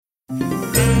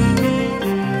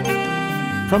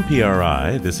From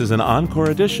PRI, this is an encore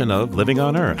edition of Living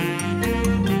on Earth.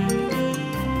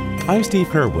 I'm Steve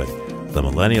Curwood. The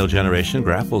millennial generation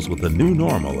grapples with the new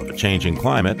normal of a changing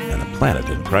climate and a planet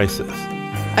in crisis.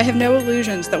 I have no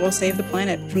illusions that we'll save the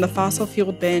planet from the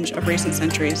fossil-fueled binge of recent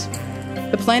centuries.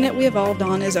 The planet we evolved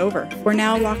on is over. We're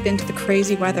now locked into the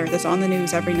crazy weather that's on the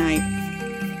news every night.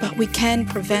 But we can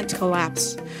prevent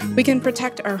collapse. We can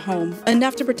protect our home,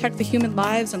 enough to protect the human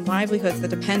lives and livelihoods that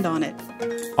depend on it.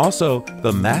 Also,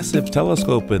 the massive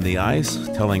telescope in the ice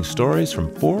telling stories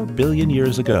from 4 billion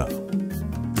years ago.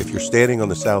 If you're standing on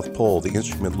the South Pole, the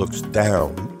instrument looks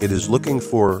down. It is looking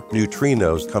for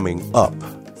neutrinos coming up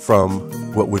from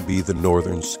what would be the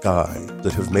northern sky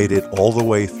that have made it all the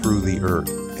way through the Earth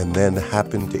and then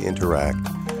happen to interact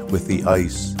with the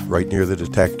ice right near the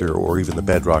detector or even the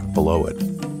bedrock below it.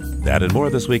 That and more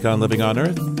this week on Living on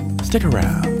Earth. Stick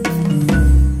around.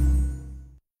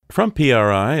 From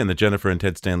PRI and the Jennifer and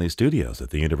Ted Stanley studios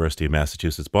at the University of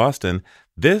Massachusetts, Boston,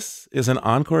 this is an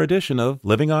encore edition of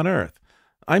Living on Earth.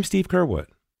 I'm Steve Curwood.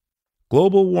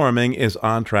 Global warming is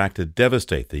on track to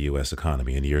devastate the U.S.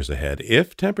 economy in years ahead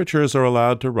if temperatures are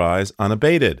allowed to rise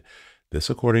unabated. This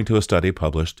according to a study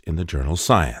published in the journal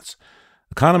Science.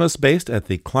 Economists based at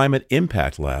the Climate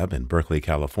Impact Lab in Berkeley,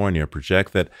 California,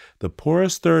 project that the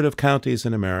poorest third of counties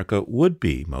in America would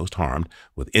be most harmed,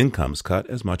 with incomes cut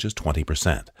as much as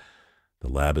 20%. The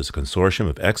lab is a consortium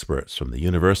of experts from the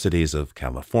universities of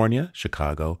California,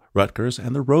 Chicago, Rutgers,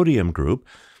 and the Rhodium Group,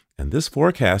 and this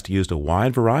forecast used a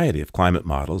wide variety of climate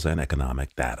models and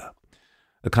economic data.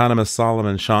 Economist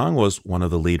Solomon Shong was one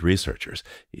of the lead researchers.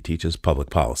 He teaches public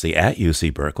policy at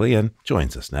UC Berkeley and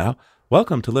joins us now.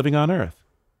 Welcome to Living on Earth.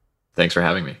 Thanks for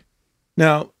having me.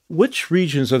 Now, which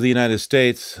regions of the United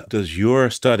States does your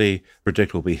study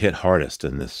predict will be hit hardest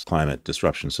in this climate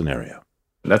disruption scenario?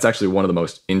 That's actually one of the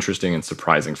most interesting and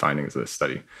surprising findings of this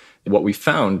study. What we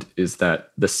found is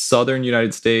that the southern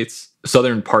United States,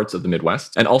 southern parts of the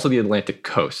Midwest, and also the Atlantic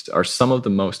coast are some of the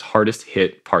most hardest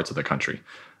hit parts of the country.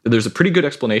 There's a pretty good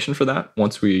explanation for that.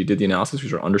 Once we did the analysis, we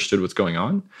sort of understood what's going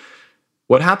on.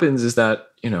 What happens is that,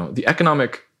 the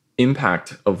economic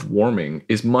impact of warming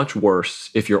is much worse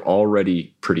if you're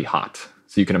already pretty hot.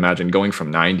 So you can imagine going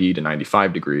from 90 to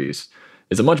 95 degrees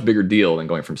is a much bigger deal than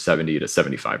going from 70 to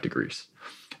 75 degrees.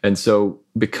 And so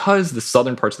because the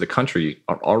southern parts of the country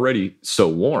are already so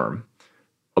warm,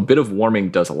 a bit of warming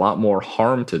does a lot more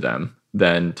harm to them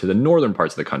than to the northern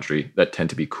parts of the country that tend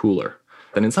to be cooler.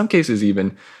 And in some cases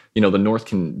even, the north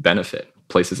can benefit.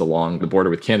 Places along the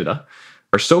border with Canada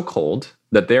are so cold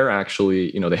that they're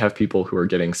actually, they have people who are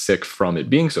getting sick from it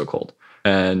being so cold.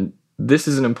 And this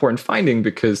is an important finding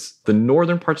because the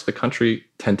northern parts of the country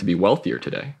tend to be wealthier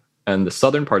today, and the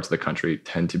southern parts of the country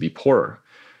tend to be poorer.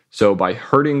 So by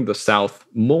hurting the South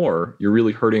more, you're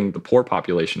really hurting the poor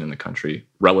population in the country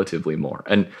relatively more.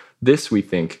 And this, we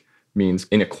think, means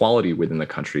inequality within the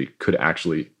country could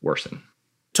actually worsen.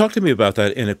 Talk to me about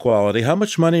that inequality. How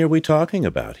much money are we talking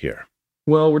about here?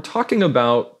 Well, we're talking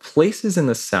about places in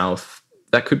the South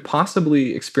that could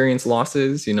possibly experience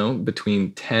losses,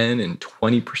 between 10 and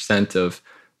 20% of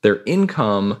their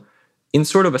income in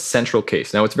sort of a central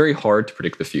case. Now, it's very hard to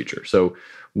predict the future. So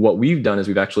what we've done is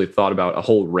we've actually thought about a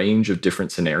whole range of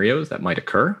different scenarios that might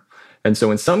occur. And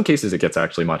so in some cases, it gets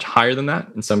actually much higher than that.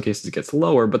 In some cases, it gets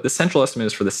lower. But the central estimate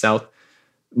is for the South,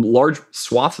 large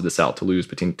swaths of the South to lose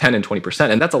between 10 and 20%.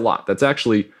 And that's a lot. That's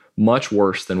actually much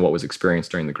worse than what was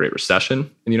experienced during the Great Recession in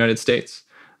the United States.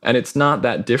 And it's not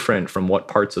that different from what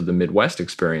parts of the Midwest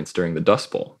experienced during the Dust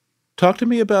Bowl. Talk to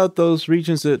me about those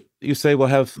regions that you say will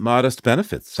have modest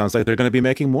benefits. Sounds like they're going to be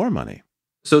making more money.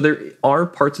 So there are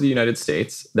parts of the United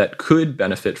States that could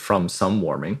benefit from some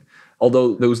warming,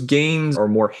 although those gains are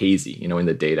more hazy, in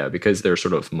the data because they're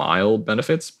sort of mild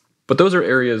benefits. But those are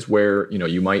areas where,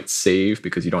 you might save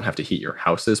because you don't have to heat your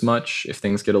house as much if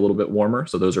things get a little bit warmer.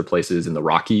 So those are places in the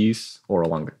Rockies or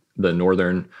along the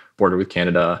northern border with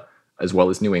Canada, as well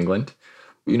as New England.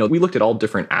 We looked at all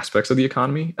different aspects of the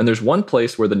economy, and there's one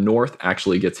place where the North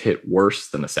actually gets hit worse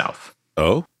than the South.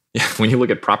 Oh? Yeah, when you look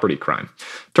at property crime.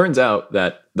 Turns out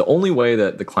that the only way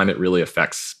that the climate really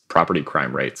affects property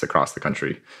crime rates across the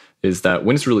country is that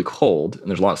when it's really cold and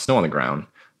there's a lot of snow on the ground,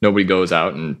 nobody goes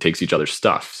out and takes each other's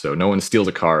stuff. So no one steals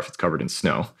a car if it's covered in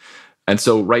snow. And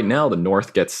so right now, the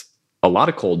North gets a lot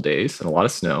of cold days and a lot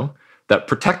of snow that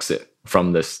protects it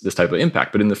from this type of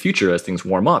impact. But in the future, as things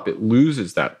warm up, it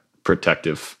loses that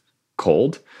protective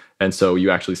cold. And so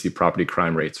you actually see property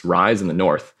crime rates rise in the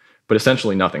North, but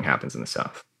essentially nothing happens in the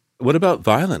South. What about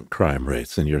violent crime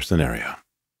rates in your scenario?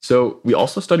 So we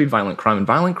also studied violent crime, and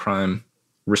violent crime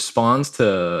responds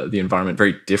to the environment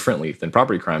very differently than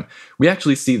property crime, we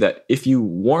actually see that if you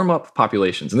warm up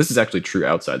populations, and this is actually true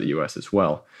outside the US as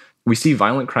well, we see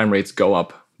violent crime rates go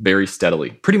up very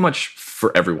steadily, pretty much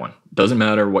for everyone. Doesn't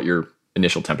matter what your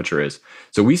initial temperature is.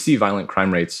 So we see violent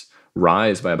crime rates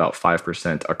rise by about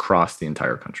 5% across the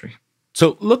entire country.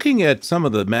 So looking at some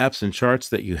of the maps and charts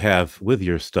that you have with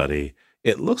your study,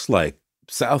 it looks like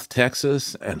South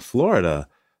Texas and Florida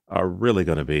are really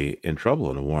going to be in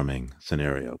trouble in a warming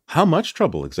scenario. How much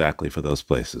trouble exactly for those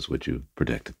places would you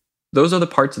predict? Those are the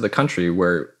parts of the country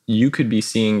where you could be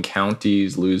seeing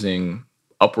counties losing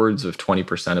upwards of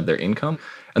 20% of their income.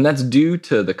 And that's due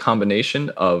to the combination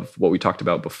of what we talked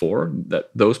about before,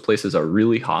 that those places are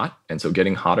really hot. And so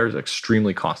getting hotter is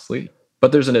extremely costly.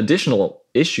 But there's an additional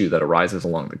issue that arises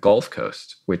along the Gulf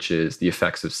Coast, which is the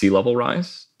effects of sea level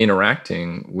rise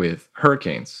interacting with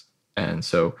hurricanes. And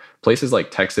so places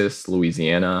like Texas,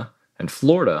 Louisiana, and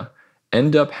Florida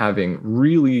end up having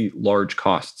really large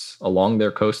costs along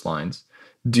their coastlines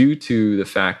due to the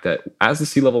fact that as the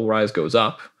sea level rise goes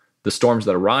up, the storms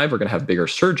that arrive are going to have bigger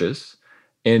surges.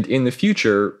 And in the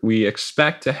future, we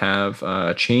expect to have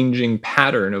a changing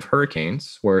pattern of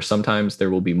hurricanes where sometimes there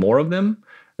will be more of them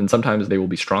and sometimes they will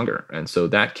be stronger. And so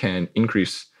that can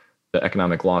increase the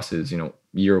economic losses,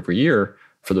 year over year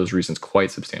for those reasons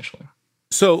quite substantially.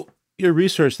 So your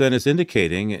research then is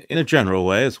indicating in a general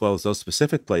way, as well as those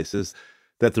specific places,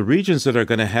 that the regions that are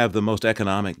going to have the most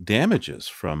economic damages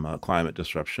from climate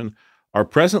disruption are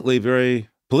presently very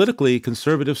politically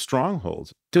conservative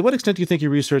strongholds. To what extent do you think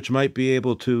your research might be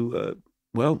able to,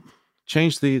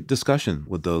 change the discussion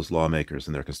with those lawmakers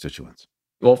and their constituents?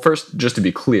 Well, first, just to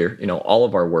be clear, all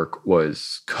of our work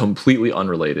was completely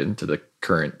unrelated to the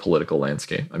current political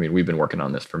landscape. I mean, we've been working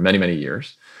on this for many, many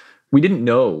years. We didn't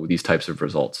know these types of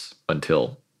results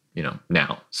until,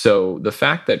 now. So the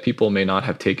fact that people may not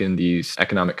have taken these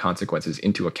economic consequences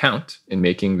into account in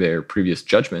making their previous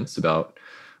judgments about,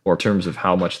 or in terms of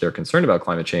how much they're concerned about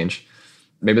climate change,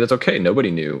 maybe that's okay.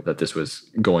 Nobody knew that this was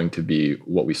going to be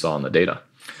what we saw in the data.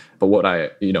 But what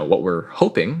we're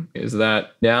hoping is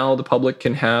that now the public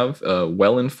can have a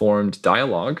well-informed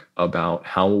dialogue about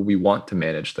how we want to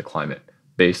manage the climate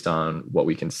based on what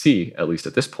we can see, at least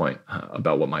at this point,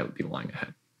 about what might be lying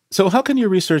ahead. So how can your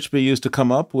research be used to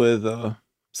come up with,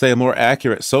 say, a more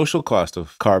accurate social cost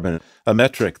of carbon, a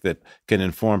metric that can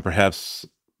inform perhaps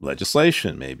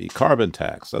legislation, maybe carbon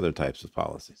tax, other types of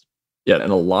policies? Yeah,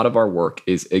 and a lot of our work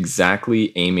is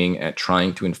exactly aiming at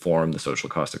trying to inform the social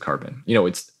cost of carbon.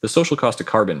 It's the social cost of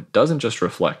carbon doesn't just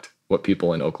reflect what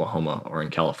people in Oklahoma or in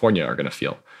California are going to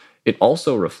feel. It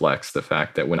also reflects the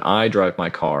fact that when I drive my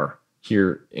car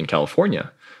here in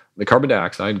California, the carbon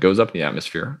dioxide goes up in the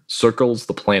atmosphere, circles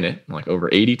the planet like over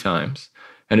 80 times,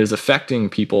 and is affecting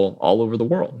people all over the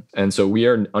world. And so we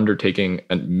are undertaking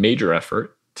a major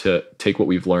effort to take what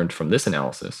we've learned from this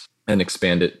analysis and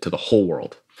expand it to the whole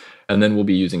world. And then we'll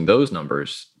be using those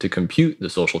numbers to compute the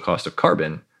social cost of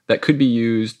carbon that could be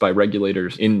used by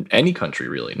regulators in any country,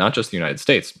 really, not just the United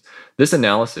States. This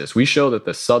analysis, we show that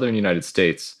the southern United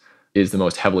States is the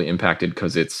most heavily impacted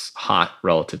because it's hot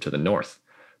relative to the north.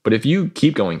 But if you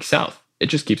keep going south, it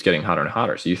just keeps getting hotter and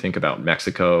hotter. So you think about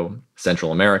Mexico,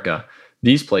 Central America,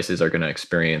 these places are going to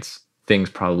experience things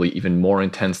probably even more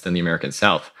intense than the American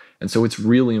South. And so it's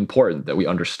really important that we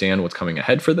understand what's coming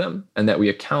ahead for them and that we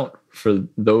account for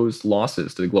those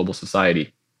losses to the global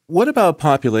society. What about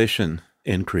population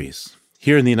increase?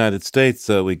 Here in the United States,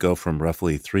 we go from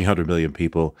roughly 300 million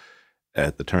people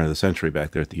at the turn of the century,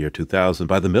 back there at the year 2000.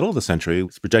 By the middle of the century,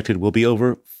 it's projected we'll be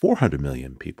over 400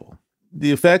 million people.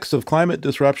 The effects of climate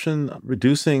disruption,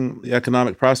 reducing the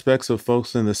economic prospects of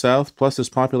folks in the South, plus this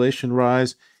population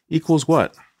rise, equals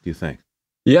what, do you think?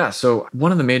 Yeah, so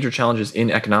one of the major challenges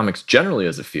in economics generally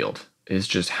as a field is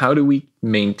just how do we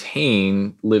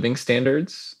maintain living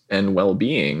standards and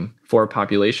well-being for a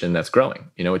population that's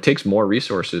growing? It takes more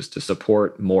resources to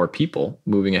support more people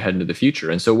moving ahead into the future.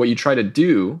 And so what you try to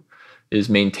do is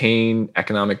maintain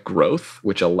economic growth,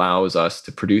 which allows us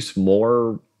to produce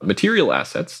more material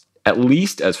assets, at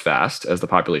least as fast as the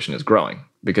population is growing.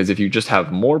 Because if you just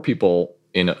have more people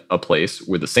in a place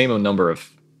with the same number of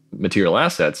material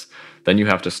assets, then you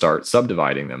have to start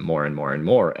subdividing them more and more and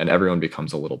more, and everyone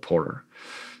becomes a little poorer.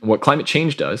 What climate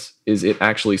change does is it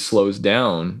actually slows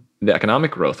down the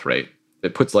economic growth rate.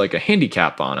 It puts like a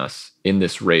handicap on us in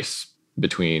this race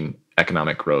between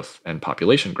economic growth and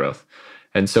population growth.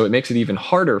 And so it makes it even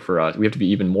harder for us. We have to be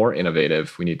even more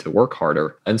innovative. We need to work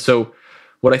harder. And so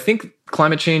what I think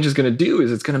climate change is going to do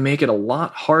is it's going to make it a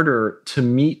lot harder to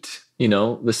meet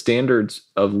the standards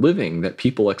of living that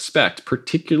people expect,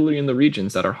 particularly in the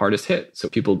regions that are hardest hit. So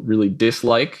people really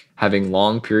dislike having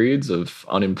long periods of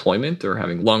unemployment or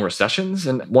having long recessions.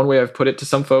 And one way I've put it to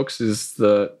some folks is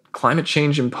the climate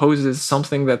change imposes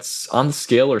something that's on the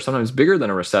scale or sometimes bigger than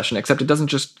a recession, except it doesn't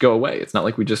just go away. It's not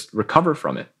like we just recover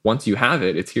from it. Once you have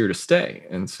it, it's here to stay.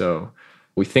 And so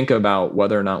we think about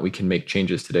whether or not we can make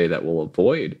changes today that will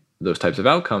avoid those types of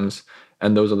outcomes.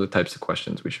 And those are the types of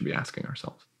questions we should be asking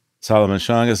ourselves. Solomon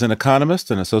Shong is an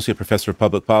economist and associate professor of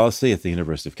public policy at the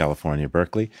University of California,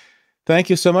 Berkeley. Thank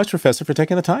you so much, Professor, for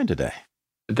taking the time today.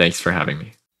 Thanks for having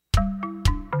me.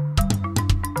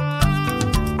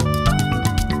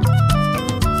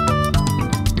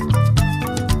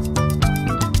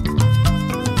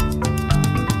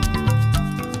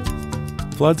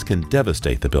 Floods can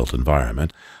devastate the built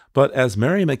environment, but as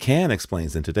Mary McCann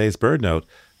explains in today's Bird Note,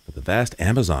 for the vast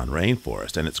Amazon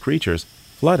rainforest and its creatures,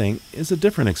 flooding is a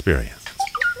different experience.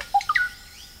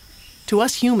 To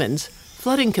us humans,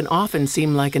 flooding can often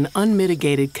seem like an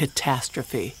unmitigated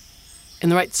catastrophe. In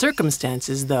the right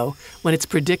circumstances, though, when it's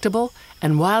predictable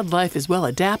and wildlife is well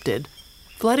adapted,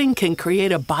 flooding can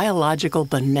create a biological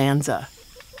bonanza.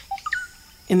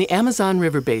 In the Amazon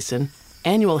River Basin,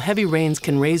 annual heavy rains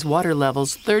can raise water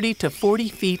levels 30 to 40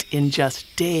 feet in just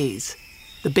days.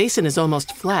 The basin is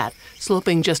almost flat,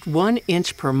 sloping just 1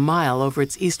 inch per mile over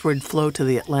its eastward flow to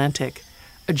the Atlantic,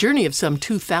 a journey of some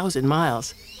 2,000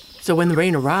 miles. So when the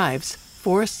rain arrives,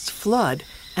 forests flood,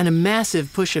 and a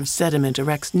massive push of sediment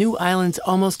erects new islands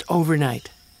almost overnight.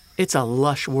 It's a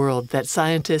lush world that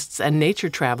scientists and nature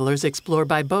travelers explore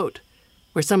by boat,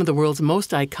 where some of the world's most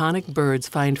iconic birds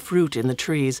find fruit in the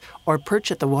trees or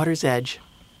perch at the water's edge.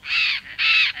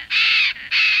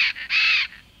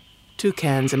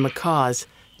 Toucans and macaws,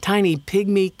 tiny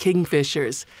pygmy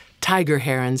kingfishers, tiger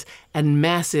herons, and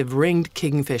massive ringed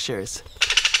kingfishers.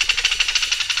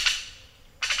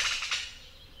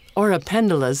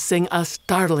 Oropendulas sing a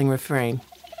startling refrain.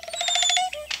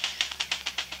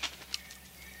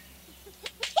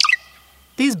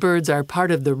 These birds are part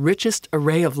of the richest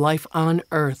array of life on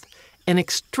Earth, an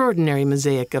extraordinary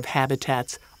mosaic of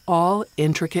habitats, all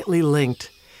intricately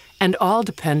linked, and all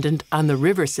dependent on the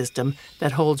river system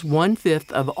that holds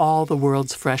 1/5 of all the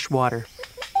world's fresh water.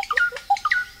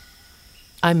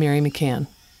 I'm Mary McCann.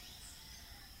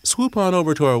 Swoop on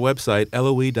over to our website,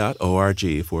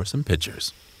 loe.org, for some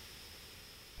pictures.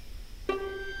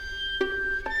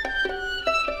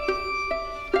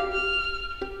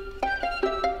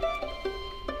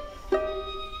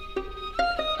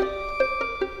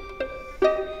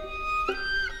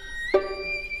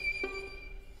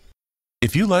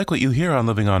 If you like what you hear on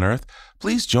Living on Earth,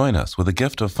 please join us with a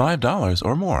gift of $5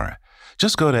 or more.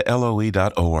 Just go to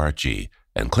loe.org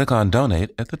and click on Donate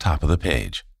at the top of the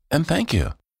page. And thank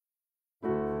you.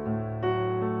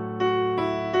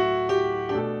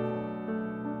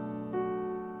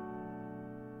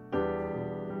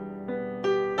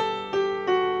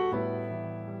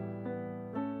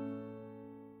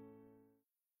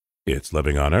 It's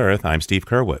Living on Earth. I'm Steve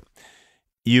Curwood.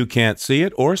 You can't see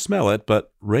it or smell it,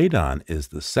 but radon is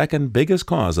the second biggest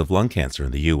cause of lung cancer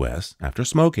in the U.S. after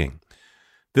smoking.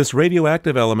 This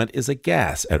radioactive element is a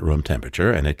gas at room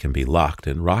temperature, and it can be locked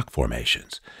in rock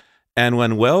formations. And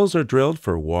when wells are drilled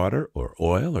for water or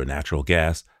oil or natural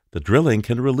gas, the drilling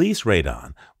can release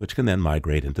radon, which can then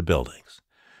migrate into buildings.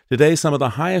 Today, some of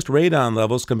the highest radon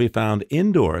levels can be found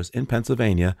indoors in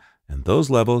Pennsylvania, and those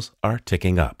levels are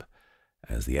ticking up.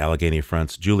 As the Allegheny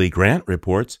Front's Julie Grant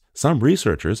reports, some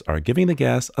researchers are giving the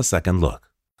gas a second look.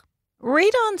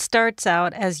 Radon starts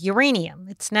out as uranium.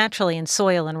 It's naturally in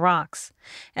soil and rocks.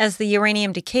 As the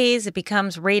uranium decays, it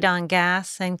becomes radon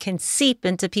gas and can seep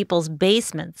into people's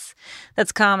basements.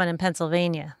 That's common in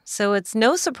Pennsylvania. So it's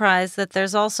no surprise that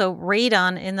there's also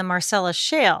radon in the Marcellus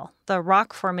Shale, the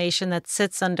rock formation that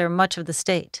sits under much of the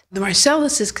state. The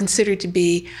Marcellus is considered to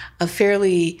be a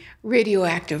fairly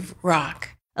radioactive rock.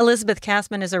 Elizabeth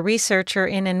Kassman is a researcher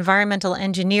in environmental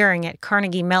engineering at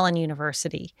Carnegie Mellon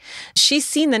University. She's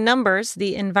seen the numbers.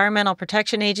 The Environmental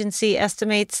Protection Agency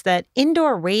estimates that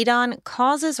indoor radon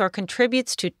causes or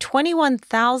contributes to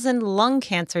 21,000 lung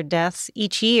cancer deaths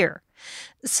each year.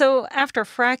 So after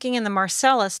fracking in the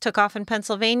Marcellus took off in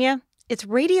Pennsylvania, its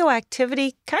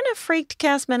radioactivity kind of freaked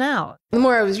Kassman out. The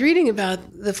more I was reading about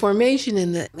the formation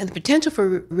and the potential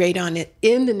for radon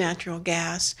in the natural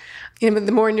gas,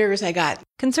 the more nervous I got.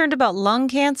 Concerned about lung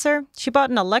cancer, she bought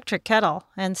an electric kettle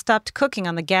and stopped cooking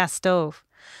on the gas stove.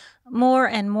 More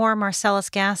and more Marcellus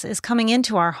gas is coming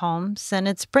into our homes, and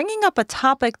it's bringing up a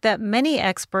topic that many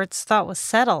experts thought was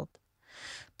settled.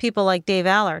 People like Dave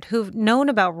Allard, who've known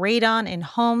about radon in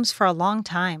homes for a long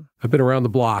time. I've been around the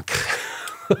block.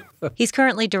 He's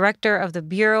currently director of the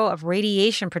Bureau of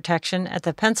Radiation Protection at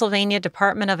the Pennsylvania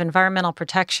Department of Environmental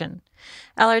Protection.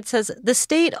 Allard says the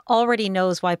state already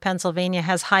knows why Pennsylvania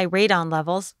has high radon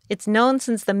levels. It's known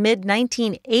since the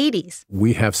mid-1980s.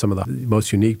 We have some of the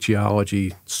most unique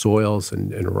geology, soils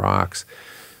and rocks,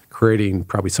 creating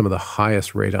probably some of the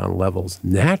highest radon levels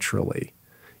naturally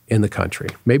in the country,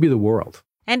 maybe the world.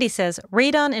 And he says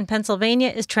radon in Pennsylvania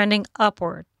is trending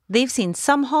upward. They've seen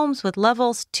some homes with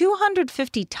levels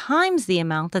 250 times the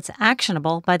amount that's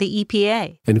actionable by the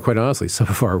EPA. And quite honestly, some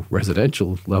of our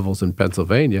residential levels in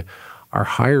Pennsylvania are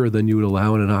higher than you would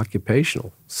allow in an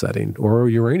occupational setting or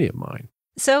a uranium mine.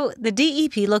 So the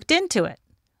DEP looked into it.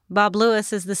 Bob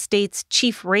Lewis is the state's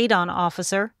chief radon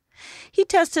officer. He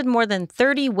tested more than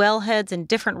 30 wellheads in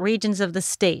different regions of the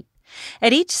state.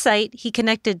 At each site, he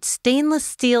connected stainless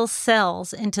steel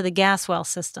cells into the gas well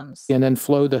systems. And then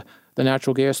flow the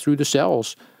natural gas through the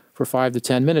cells for 5 to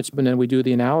 10 minutes. And then we do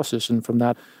the analysis. And from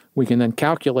that, we can then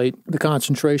calculate the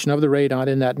concentration of the radon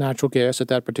in that natural gas at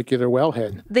that particular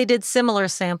wellhead. They did similar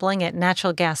sampling at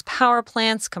natural gas power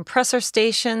plants, compressor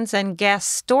stations, and gas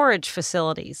storage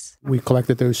facilities. We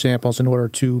collected those samples in order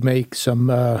to make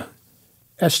some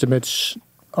estimates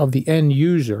of the end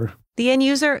user. The end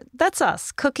user, that's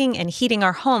us, cooking and heating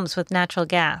our homes with natural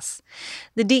gas.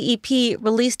 The DEP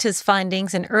released his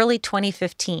findings in early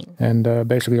 2015. And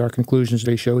basically our conclusions,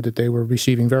 they showed that they were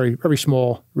receiving very, very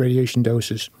small radiation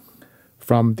doses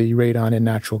from the radon in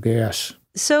natural gas.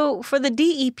 So for the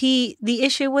DEP, the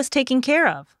issue was taken care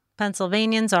of.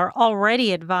 Pennsylvanians are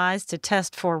already advised to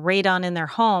test for radon in their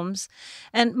homes,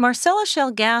 and Marcellus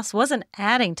Shale gas wasn't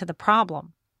adding to the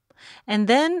problem. And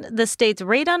then the state's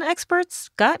radon experts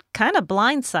got kind of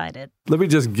blindsided. Let me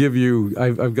just give you,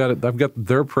 I've got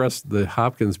their press, the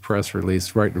Hopkins press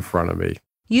release right in front of me.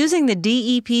 Using the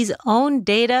DEP's own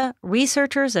data,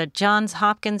 researchers at Johns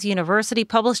Hopkins University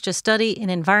published a study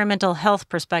in Environmental Health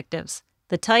Perspectives.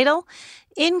 The title,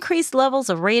 Increased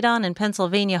Levels of Radon in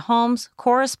Pennsylvania Homes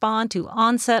Correspond to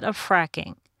Onset of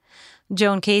Fracking.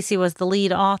 Joan Casey was the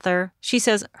lead author. She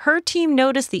says her team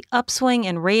noticed the upswing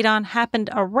in radon happened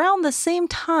around the same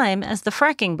time as the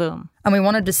fracking boom. And we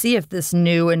wanted to see if this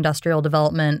new industrial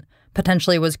development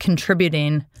potentially was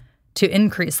contributing to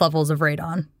increased levels of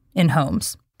radon in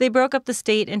homes. They broke up the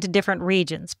state into different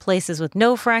regions, places with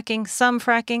no fracking, some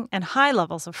fracking, and high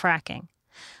levels of fracking.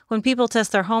 When people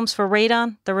test their homes for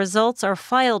radon, the results are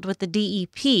filed with the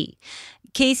DEP.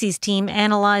 Casey's team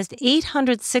analyzed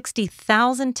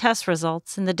 860,000 test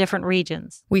results in the different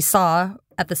regions. We saw,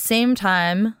 at the same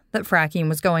time that fracking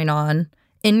was going on,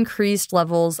 increased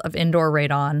levels of indoor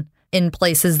radon in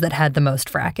places that had the most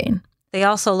fracking. They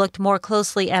also looked more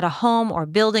closely at a home or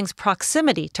building's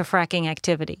proximity to fracking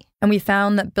activity. And we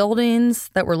found that buildings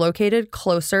that were located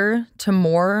closer to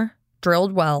more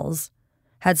drilled wells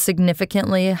had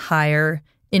significantly higher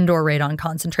indoor radon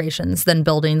concentrations than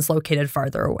buildings located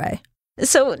farther away.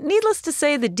 So, needless to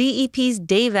say, the DEP's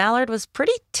Dave Allard was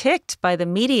pretty ticked by the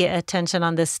media attention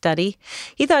on this study.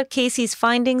 He thought Casey's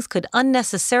findings could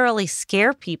unnecessarily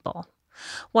scare people.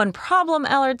 One problem,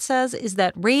 Allard says, is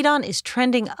that radon is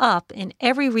trending up in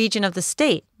every region of the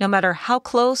state, no matter how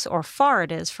close or far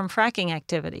it is from fracking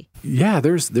activity. Yeah,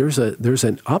 there's an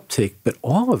uptick, but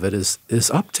all of it is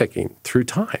upticking through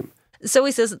time. So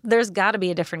he says there's got to be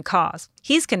a different cause.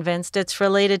 He's convinced it's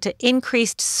related to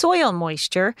increased soil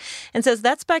moisture and says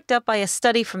that's backed up by a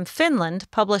study from Finland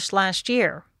published last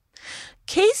year.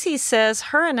 Casey says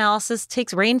her analysis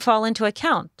takes rainfall into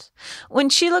account. When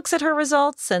she looks at her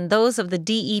results and those of the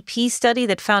DEP study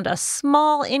that found a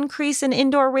small increase in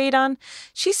indoor radon,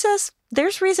 she says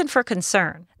there's reason for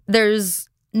concern. There's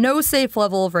no safe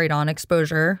level of radon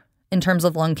exposure in terms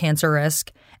of lung cancer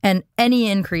risk, and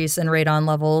any increase in radon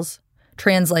levels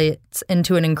translates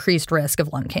into an increased risk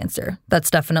of lung cancer.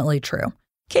 That's definitely true.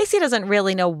 Casey doesn't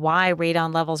really know why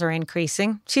radon levels are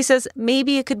increasing. She says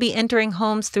maybe it could be entering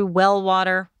homes through well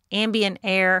water, ambient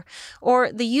air,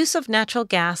 or the use of natural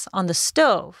gas on the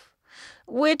stove.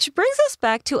 Which brings us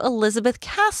back to Elizabeth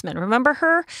Kassman. Remember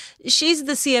her? She's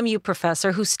the CMU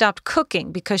professor who stopped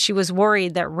cooking because she was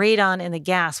worried that radon in the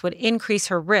gas would increase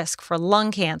her risk for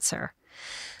lung cancer.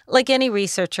 Like any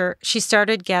researcher, she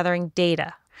started gathering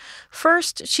data.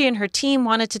 First, she and her team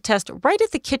wanted to test right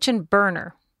at the kitchen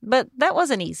burner, but that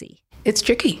wasn't easy. It's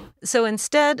tricky. So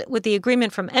instead, with the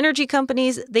agreement from energy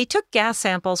companies, they took gas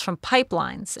samples from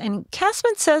pipelines, and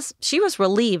Kassman says she was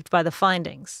relieved by the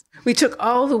findings. We took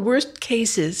all the worst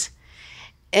cases,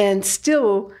 and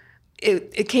still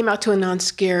it came out to a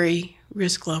non-scary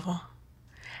risk level.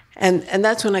 And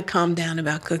that's when I calmed down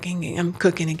about cooking. I'm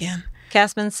cooking again.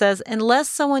 Kasman says unless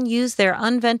someone used their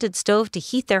unvented stove to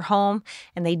heat their home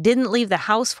and they didn't leave the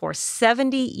house for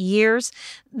 70 years,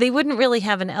 they wouldn't really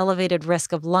have an elevated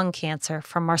risk of lung cancer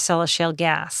from Marcellus shale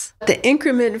gas. The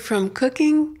increment from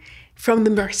cooking from the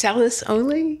Marcellus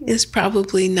only is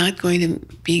probably not going to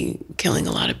be killing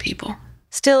a lot of people.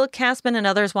 Still, Kasman and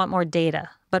others want more data.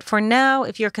 But for now,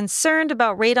 if you're concerned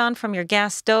about radon from your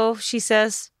gas stove, she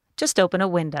says, just open a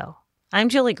window. I'm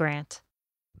Julie Grant.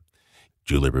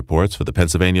 Julie reports for the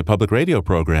Pennsylvania Public Radio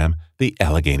program, The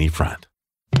Allegheny Front.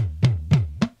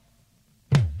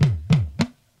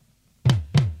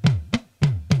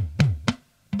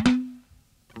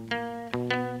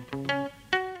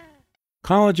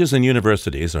 Colleges and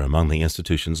universities are among the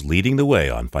institutions leading the way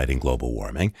on fighting global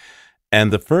warming,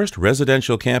 and the first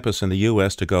residential campus in the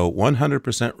U.S. to go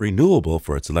 100% renewable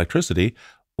for its electricity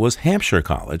was Hampshire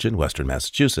College in western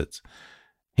Massachusetts.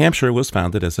 Hampshire was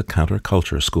founded as a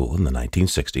counterculture school in the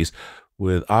 1960s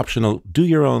with optional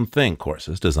do-your-own-thing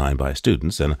courses designed by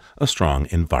students and a strong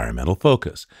environmental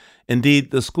focus.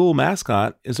 Indeed, the school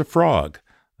mascot is a frog,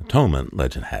 atonement,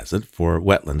 legend has it, for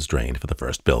wetlands drained for the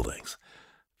first buildings.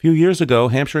 A few years ago,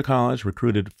 Hampshire College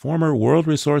recruited former World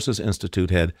Resources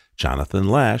Institute head Jonathan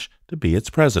Lash to be its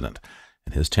president,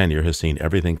 and his tenure has seen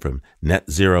everything from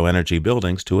net zero energy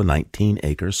buildings to a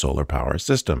 19-acre solar power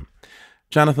system.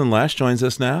 Jonathan Lash joins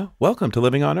us now. Welcome to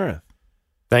Living on Earth.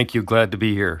 Thank you. Glad to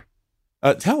be here.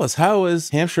 Tell us, how is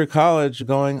Hampshire College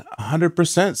going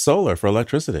 100% solar for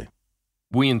electricity?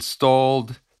 We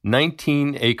installed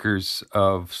 19 acres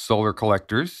of solar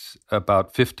collectors,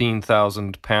 about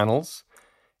 15,000 panels,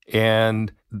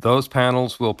 and those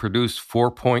panels will produce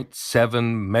 4.7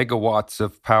 megawatts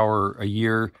of power a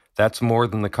year. That's more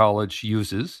than the college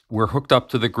uses. We're hooked up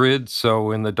to the grid,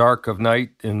 so in the dark of night,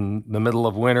 in the middle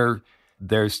of winter,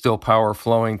 there's still power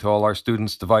flowing to all our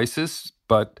students' devices,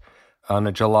 but on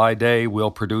a July day,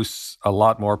 we'll produce a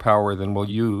lot more power than we'll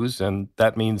use, and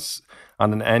that means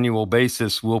on an annual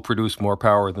basis, we'll produce more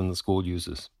power than the school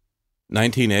uses.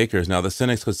 19 acres. Now, the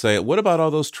cynics would say, what about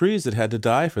all those trees that had to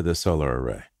die for this solar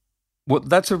array? Well,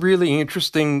 that's a really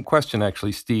interesting question,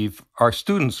 actually, Steve. Our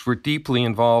students were deeply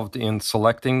involved in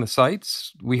selecting the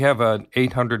sites. We have an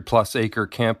 800-plus acre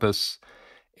campus,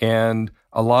 and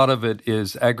a lot of it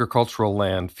is agricultural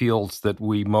land, fields that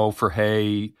we mow for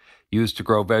hay, use to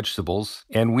grow vegetables.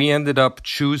 And we ended up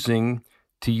choosing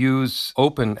to use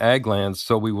open ag lands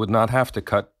so we would not have to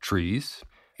cut trees.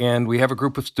 And we have a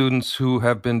group of students who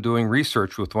have been doing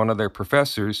research with one of their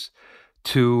professors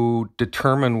to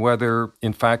determine whether,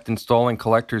 in fact, installing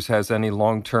collectors has any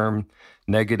long-term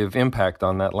negative impact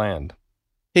on that land.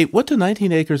 Hey, what do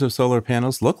 19 acres of solar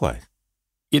panels look like?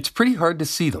 It's pretty hard to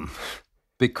see them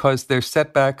because they're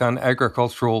set back on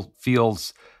agricultural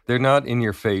fields. They're not in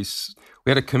your face. We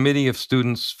had a committee of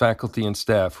students, faculty, and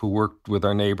staff who worked with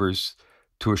our neighbors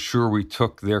to assure we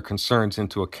took their concerns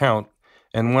into account.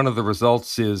 And one of the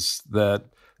results is that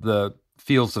the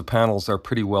fields of panels are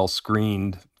pretty well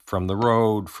screened from the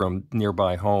road, from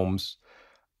nearby homes.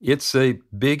 It's a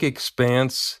big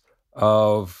expanse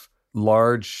of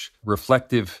large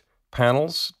reflective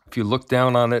panels. If you look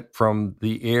down on it from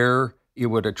the air, it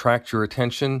would attract your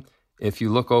attention. If you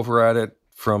look over at it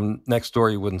from next door,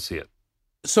 you wouldn't see it.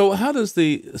 So how does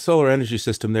the solar energy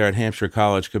system there at Hampshire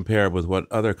College compare with what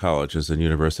other colleges and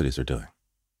universities are doing?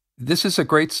 This is a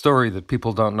great story that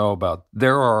people don't know about.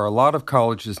 There are a lot of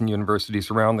colleges and universities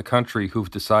around the country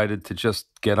who've decided to just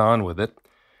get on with it.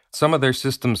 Some of their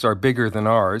systems are bigger than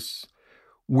ours.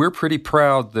 We're pretty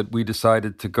proud that we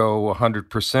decided to go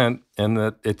 100% and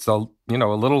that it's a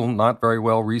little not very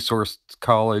well resourced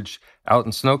college out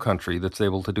in snow country that's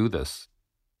able to do this.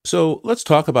 So let's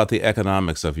talk about the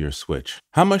economics of your switch.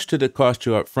 How much did it cost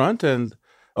you up front, and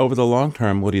over the long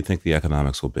term, what do you think the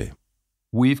economics will be?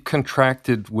 We've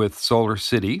contracted with Solar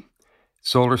City.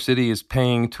 Solar City is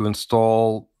paying to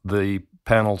install the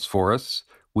panels for us.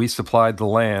 We supplied the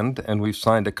land, and we've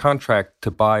signed a contract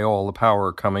to buy all the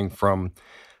power coming from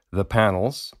the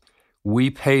panels. We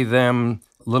pay them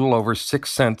a little over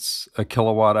 6 cents a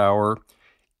kilowatt hour.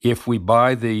 If we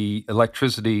buy the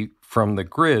electricity from the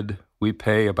grid, we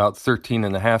pay about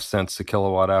 13.5 cents a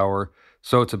kilowatt hour.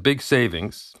 So it's a big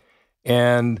savings.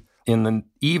 And in the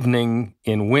evening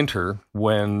in winter,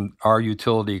 when our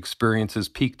utility experiences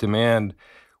peak demand,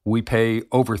 we pay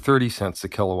over 30 cents a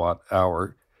kilowatt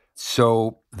hour.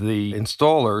 So the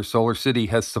installer, Solar City,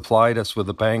 has supplied us with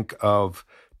a bank of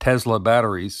Tesla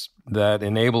batteries that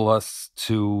enable us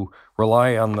to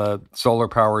rely on the solar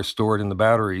power stored in the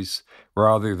batteries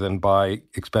rather than buy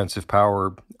expensive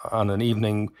power on an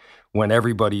evening when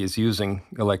everybody is using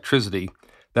electricity.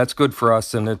 That's good for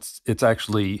us, and it's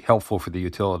actually helpful for the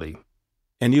utility.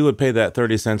 And you would pay that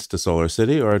 30 cents to Solar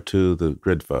City or to the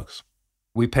grid folks?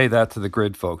 We pay that to the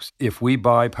grid folks. If we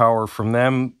buy power from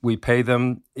them, we pay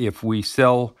them. If we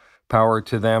sell power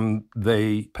to them,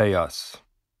 they pay us.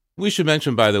 We should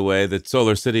mention, by the way, that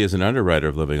Solar City is an underwriter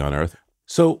of Living on Earth.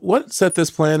 So what set this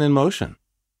plan in motion?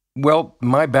 Well,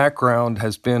 my background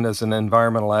has been as an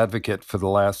environmental advocate for the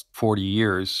last 40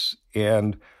 years.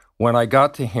 And when I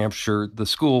got to Hampshire, the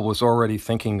school was already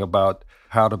thinking about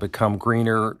how to become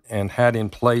greener and had in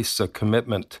place a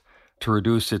commitment to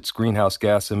reduce its greenhouse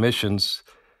gas emissions.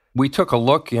 We took a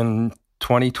look in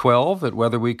 2012 at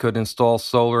whether we could install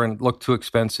solar, and it looked too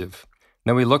expensive.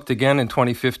 Then we looked again in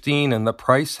 2015, and the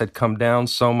price had come down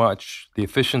so much, the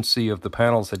efficiency of the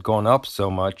panels had gone up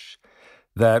so much,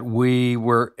 that we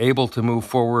were able to move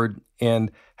forward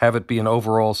and have it be an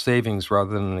overall savings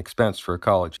rather than an expense for a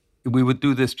college. We would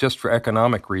do this just for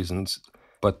economic reasons,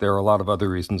 but there are a lot of other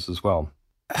reasons as well.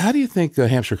 How do you think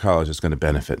Hampshire College is going to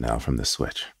benefit now from this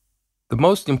switch? The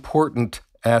most important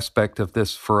aspect of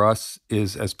this for us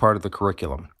is as part of the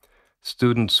curriculum.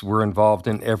 Students were involved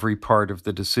in every part of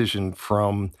the decision,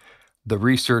 from the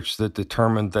research that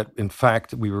determined that, in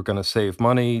fact, we were going to save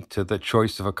money, to the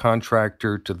choice of a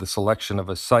contractor, to the selection of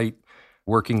a site,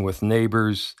 working with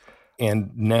neighbors,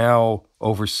 and now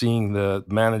overseeing the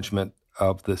management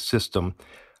of the system.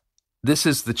 This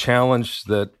is the challenge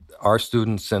that our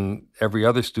students and every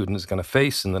other student is going to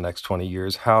face in the next 20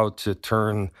 years, how to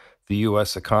turn the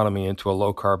U.S. economy into a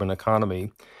low-carbon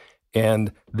economy.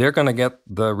 And they're going to get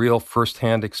the real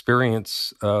firsthand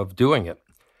experience of doing it.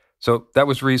 So that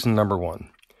was reason number one.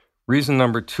 Reason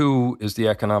number two is the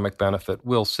economic benefit.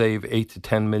 We'll save $8 to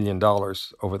 $10 million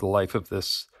over the life of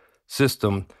this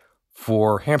system.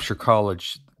 For Hampshire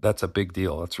College, that's a big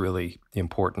deal. That's really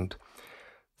important.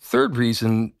 Third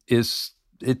reason is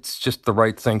it's just the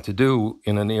right thing to do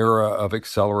in an era of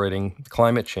accelerating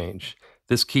climate change.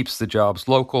 This keeps the jobs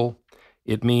local.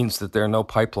 It means that there are no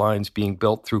pipelines being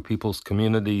built through people's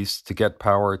communities to get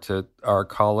power to our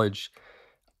college.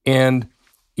 And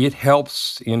it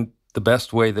helps in the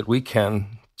best way that we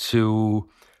can to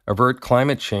avert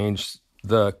climate change,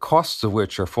 the costs of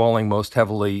which are falling most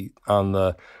heavily on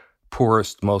the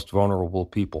poorest, most vulnerable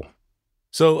people.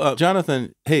 So,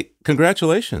 Jonathan, hey,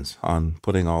 congratulations on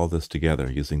putting all this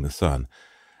together using the sun.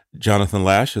 Jonathan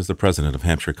Lash is the president of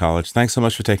Hampshire College. Thanks so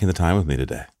much for taking the time with me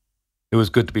today. It was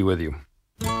good to be with you.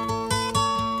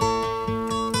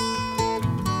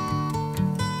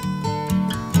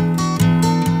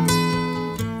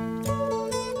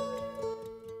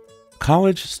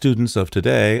 College students of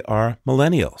today are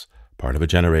millennials, part of a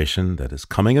generation that is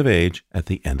coming of age at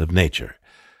the end of nature.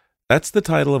 That's the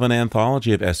title of an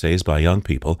anthology of essays by young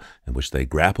people in which they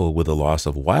grapple with the loss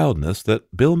of wildness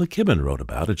that Bill McKibben wrote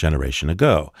about a generation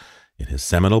ago in his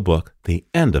seminal book, The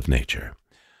End of Nature.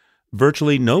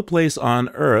 Virtually no place on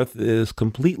Earth is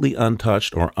completely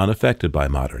untouched or unaffected by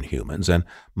modern humans, and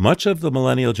much of the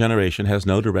millennial generation has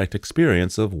no direct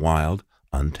experience of wild,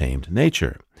 untamed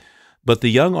nature. But the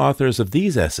young authors of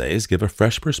these essays give a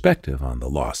fresh perspective on the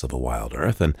loss of a wild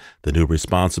Earth and the new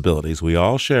responsibilities we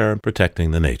all share in protecting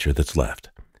the nature that's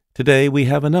left. Today, we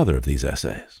have another of these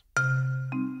essays.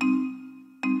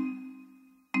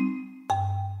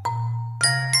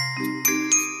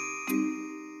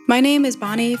 My name is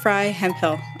Bonnie Fry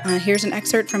Hemphill. Here's an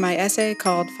excerpt from my essay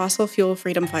called Fossil Fuel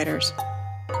Freedom Fighters.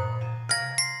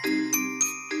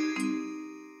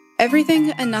 Everything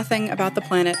and nothing about the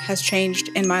planet has changed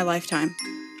in my lifetime.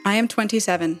 I am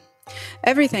 27.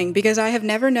 Everything because I have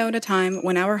never known a time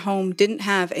when our home didn't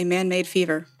have a man-made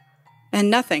fever. And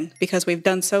nothing because we've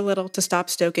done so little to stop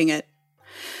stoking it.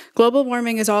 Global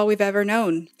warming is all we've ever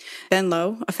known. Ben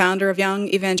Lowe, a founder of Young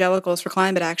Evangelicals for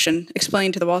Climate Action,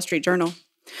 explained to the Wall Street Journal.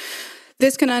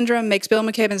 This conundrum makes Bill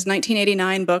McKibben's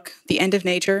 1989 book, The End of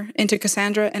Nature, into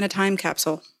Cassandra in a time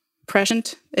capsule.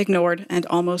 Prescient, ignored, and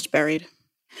almost buried.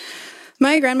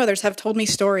 My grandmothers have told me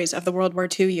stories of the World War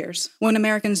II years, when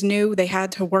Americans knew they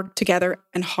had to work together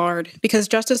and hard because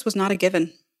justice was not a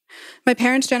given. My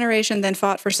parents' generation then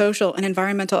fought for social and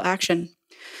environmental action.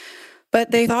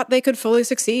 But they thought they could fully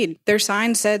succeed. Their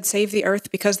signs said, "Save the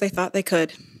Earth," because they thought they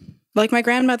could. Like my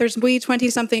grandmothers, we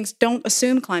 20-somethings don't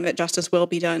assume climate justice will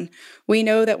be done. We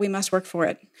know that we must work for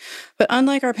it. But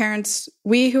unlike our parents,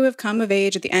 we who have come of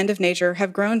age at the end of nature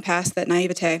have grown past that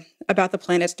naivete about the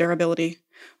planet's durability.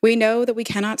 We know that we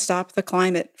cannot stop the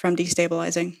climate from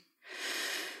destabilizing.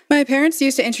 My parents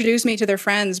used to introduce me to their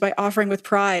friends by offering with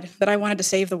pride that I wanted to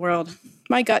save the world.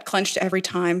 My gut clenched every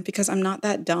time because I'm not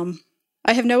that dumb.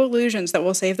 I have no illusions that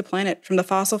we'll save the planet from the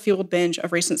fossil-fueled binge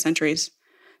of recent centuries.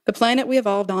 The planet we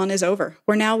evolved on is over.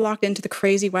 We're now locked into the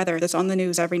crazy weather that's on the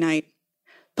news every night.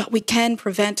 But we can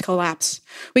prevent collapse.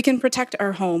 We can protect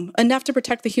our home, enough to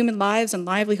protect the human lives and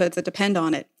livelihoods that depend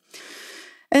on it.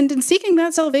 And in seeking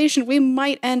that salvation, we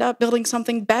might end up building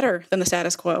something better than the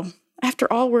status quo.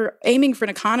 After all, we're aiming for an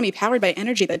economy powered by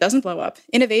energy that doesn't blow up,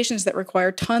 innovations that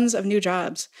require tons of new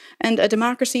jobs, and a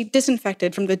democracy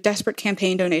disinfected from the desperate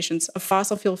campaign donations of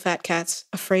fossil fuel fat cats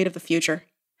afraid of the future.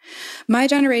 My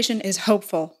generation is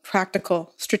hopeful,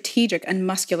 practical, strategic, and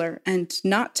muscular, and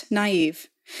not naive.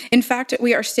 In fact,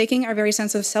 we are staking our very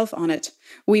sense of self on it.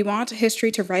 We want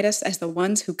history to write us as the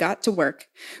ones who got to work.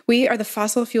 We are the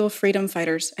fossil fuel freedom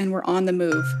fighters, and we're on the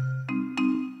move.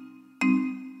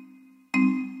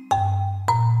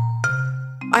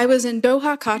 I was in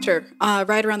Doha, Qatar,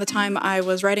 right around the time I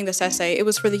was writing this essay. It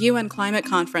was for the UN Climate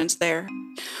Conference there.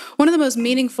 One of the most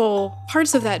meaningful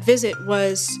parts of that visit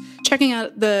was checking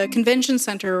out the convention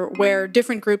center where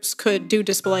different groups could do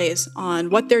displays on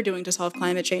what they're doing to solve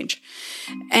climate change.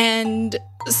 And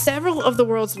several of the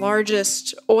world's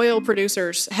largest oil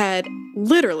producers had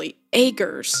literally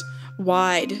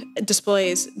acres-wide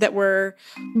displays that were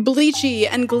bleachy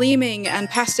and gleaming and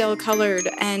pastel-colored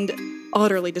and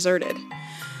utterly deserted.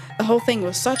 The whole thing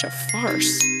was such a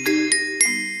farce.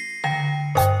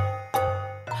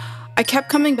 I kept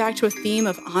coming back to a theme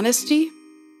of honesty.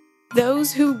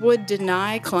 Those who would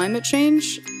deny climate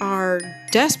change are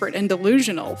desperate and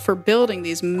delusional for building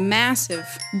these massive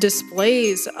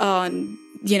displays on,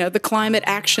 the climate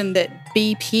action that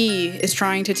BP is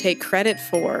trying to take credit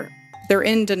for. They're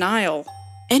in denial.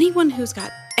 Anyone who's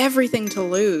got everything to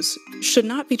lose should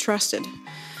not be trusted.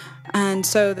 And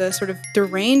so the sort of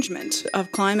derangement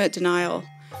of climate denial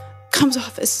comes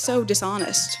off as so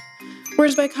dishonest.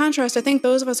 Whereas by contrast, I think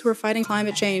those of us who are fighting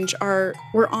climate change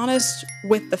we're honest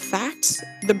with the facts,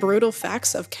 the brutal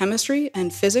facts of chemistry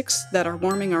and physics that are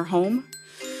warming our home,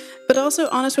 but also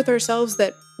honest with ourselves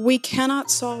that we cannot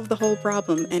solve the whole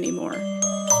problem anymore.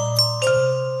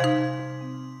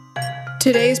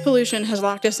 Today's pollution has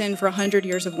locked us in for 100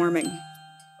 years of warming.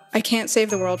 I can't save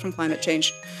the world from climate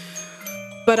change,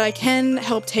 but I can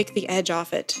help take the edge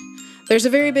off it. There's a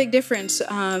very big difference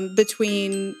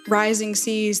between rising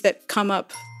seas that come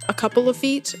up a couple of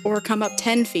feet or come up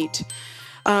 10 feet.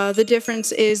 The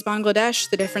difference is Bangladesh.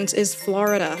 The difference is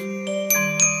Florida.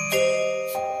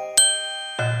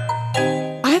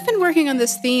 I've been working on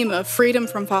this theme of freedom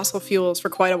from fossil fuels for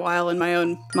quite a while in my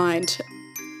own mind.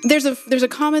 There's a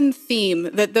common theme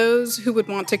that those who would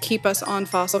want to keep us on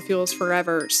fossil fuels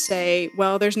forever say,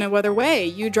 well, there's no other way.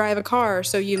 You drive a car,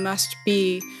 so you must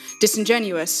be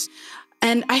disingenuous.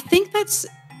 And I think that's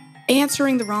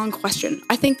answering the wrong question.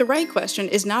 I think the right question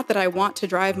is not that I want to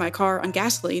drive my car on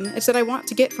gasoline. It's that I want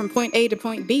to get from point A to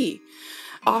point B.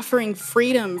 Offering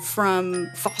freedom from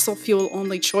fossil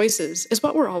fuel-only choices is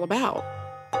what we're all about.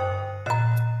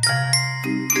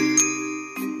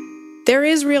 There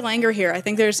is real anger here. I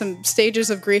think there's some stages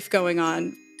of grief going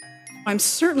on. I'm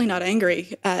certainly not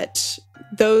angry at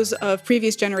those of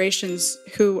previous generations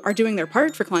who are doing their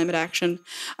part for climate action.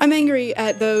 I'm angry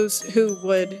at those who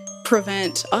would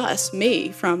prevent me,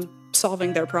 from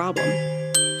solving their problem.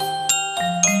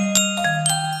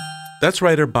 That's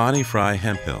writer Bonnie Fry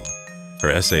Hemphill.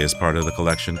 Her essay is part of the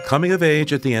collection Coming of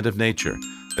Age at the End of Nature,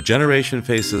 A Generation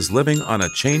Faces Living on a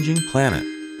Changing Planet.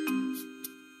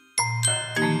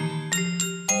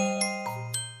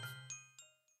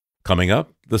 Coming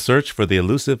up, the search for the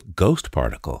elusive ghost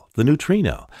particle, the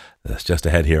neutrino. That's just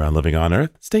ahead here on Living on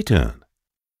Earth. Stay tuned.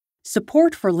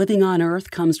 Support for Living on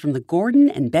Earth comes from the Gordon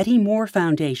and Betty Moore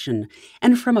Foundation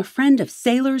and from a friend of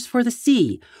Sailors for the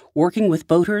Sea, working with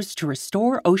boaters to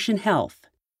restore ocean health.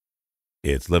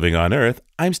 It's Living on Earth.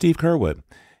 I'm Steve Curwood.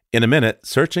 In a minute,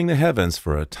 searching the heavens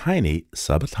for a tiny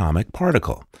subatomic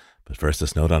particle. But first,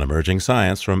 this note on emerging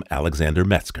science from Alexander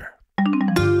Metzger.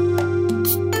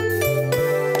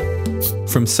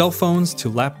 From cell phones to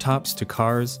laptops to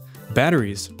cars,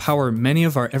 batteries power many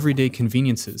of our everyday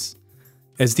conveniences.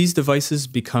 As these devices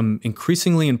become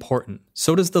increasingly important,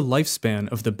 so does the lifespan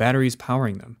of the batteries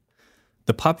powering them.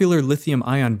 The popular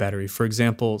lithium-ion battery, for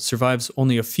example, survives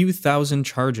only a few thousand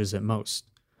charges at most.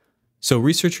 So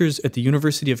researchers at the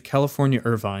University of California,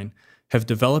 Irvine have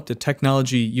developed a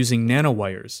technology using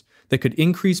nanowires that could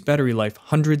increase battery life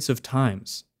hundreds of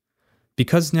times.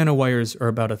 Because nanowires are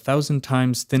about 1,000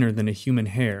 times thinner than a human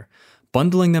hair,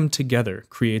 bundling them together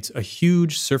creates a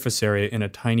huge surface area in a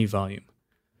tiny volume.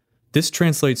 This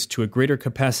translates to a greater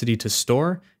capacity to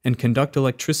store and conduct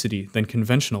electricity than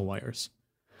conventional wires.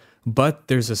 But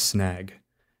there's a snag.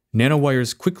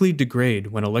 Nanowires quickly degrade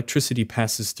when electricity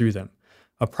passes through them,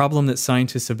 a problem that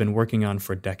scientists have been working on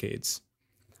for decades.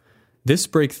 This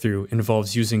breakthrough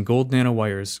involves using gold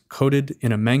nanowires coated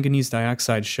in a manganese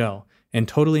dioxide shell and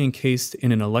totally encased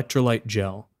in an electrolyte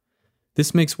gel.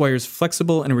 This makes wires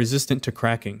flexible and resistant to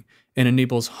cracking, and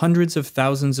enables hundreds of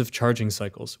thousands of charging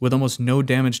cycles with almost no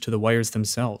damage to the wires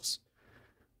themselves.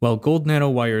 While gold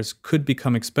nanowires could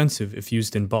become expensive if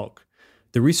used in bulk,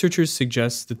 the researchers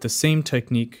suggest that the same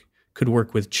technique could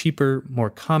work with cheaper, more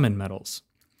common metals.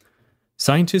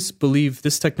 Scientists believe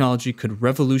this technology could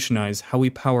revolutionize how we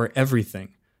power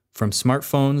everything, from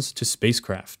smartphones to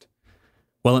spacecraft.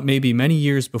 While it may be many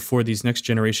years before these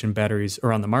next-generation batteries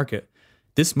are on the market,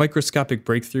 this microscopic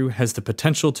breakthrough has the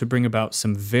potential to bring about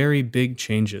some very big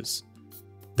changes.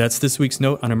 That's this week's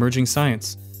Note on Emerging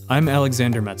Science. I'm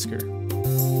Alexander Metzger.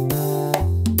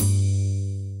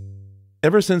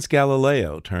 Ever since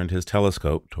Galileo turned his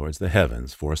telescope towards the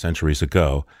heavens 4 centuries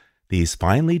ago, these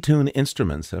finely tuned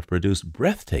instruments have produced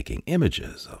breathtaking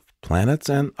images of planets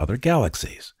and other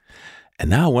galaxies. And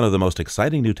now one of the most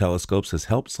exciting new telescopes has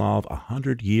helped solve a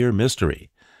 100-year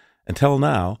mystery. Until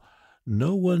now,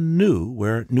 no one knew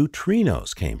where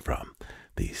neutrinos came from.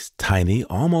 These tiny,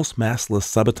 almost massless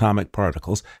subatomic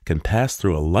particles can pass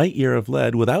through a light year of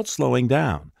lead without slowing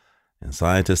down, and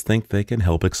scientists think they can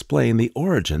help explain the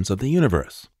origins of the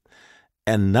universe.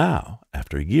 And now,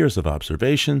 after years of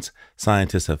observations,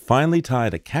 scientists have finally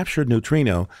tied a captured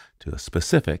neutrino to a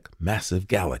specific massive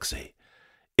galaxy.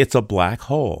 It's a black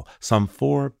hole, some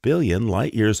 4 billion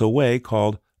light-years away,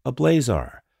 called a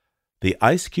blazar. The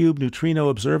IceCube Neutrino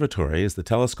Observatory is the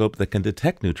telescope that can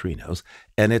detect neutrinos,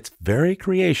 and its very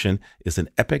creation is an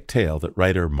epic tale that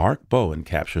writer Mark Bowen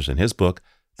captures in his book,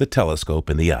 The Telescope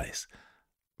in the Ice.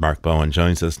 Mark Bowen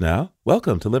joins us now.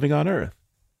 Welcome to Living on Earth.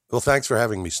 Well, thanks for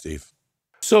having me, Steve.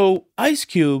 So,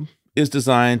 IceCube is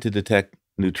designed to detect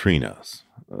neutrinos,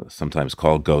 sometimes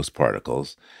called ghost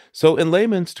particles. So, in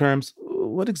layman's terms,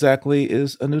 what exactly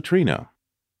is a neutrino?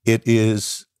 It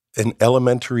is an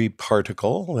elementary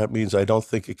particle. That means I don't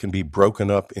think it can be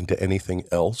broken up into anything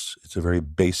else. It's a very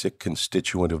basic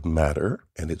constituent of matter,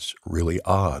 and it's really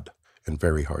odd and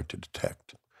very hard to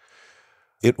detect.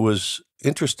 It was,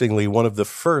 interestingly, one of the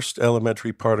first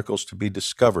elementary particles to be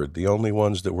discovered, the only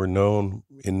ones that were known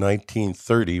in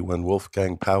 1930 when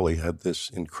Wolfgang Pauli had this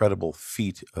incredible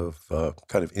feat of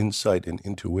kind of insight and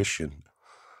intuition,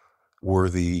 were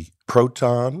the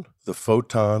proton, the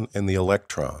photon, and the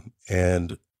electron.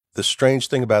 And the strange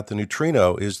thing about the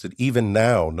neutrino is that even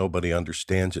now, nobody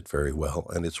understands it very well,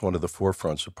 and it's one of the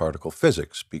forefronts of particle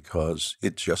physics because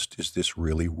it just is this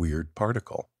really weird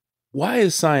particle. Why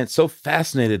is science so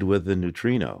fascinated with the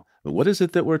neutrino? What is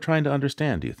it that we're trying to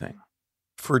understand, do you think?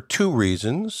 For 2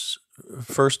 reasons.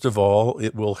 First of all,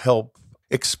 it will help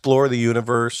explore the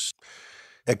universe,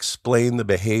 explain the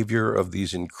behavior of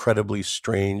these incredibly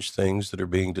strange things that are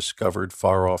being discovered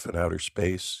far off in outer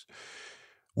space.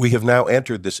 We have now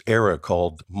entered this era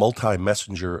called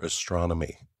multi-messenger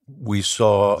astronomy. We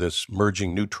saw this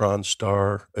merging neutron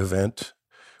star event,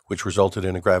 which resulted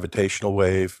in a gravitational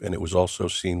wave, and it was also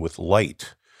seen with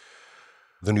light.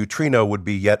 The neutrino would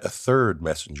be yet a third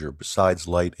messenger besides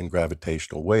light and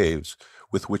gravitational waves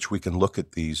with which we can look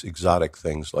at these exotic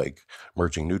things like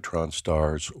merging neutron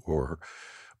stars or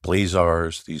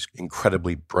blazars, these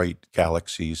incredibly bright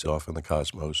galaxies off in the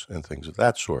cosmos and things of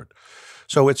that sort.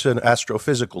 So it's an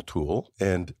astrophysical tool,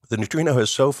 and the neutrino has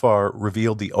so far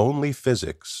revealed the only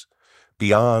physics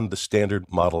beyond the standard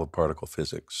model of particle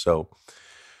physics. So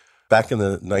back in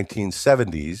the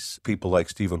 1970s, people like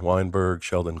Steven Weinberg,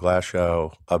 Sheldon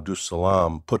Glashow, Abdus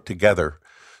Salam put together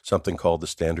something called the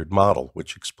Standard Model,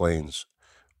 which explains,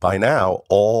 by now,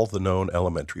 all the known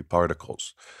elementary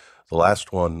particles. The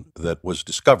last one that was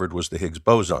discovered was the Higgs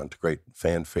boson, to great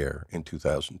fanfare in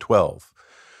 2012.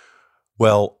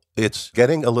 Well, it's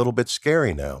getting a little bit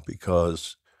scary now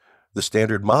because the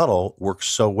Standard Model works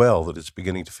so well that it's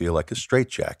beginning to feel like a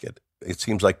straitjacket. It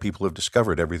seems like people have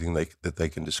discovered everything that they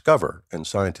can discover, and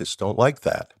scientists don't like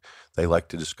that. They like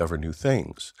to discover new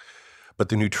things. But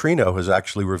the neutrino has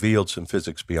actually revealed some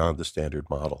physics beyond the Standard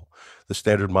Model. The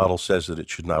Standard Model says that it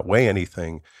should not weigh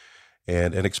anything,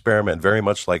 and an experiment very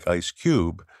much like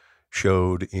IceCube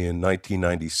showed in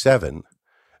 1997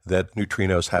 that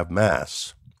neutrinos have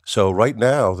mass. So right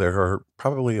now, there are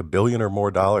probably $1 billion or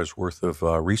more worth of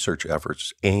research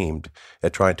efforts aimed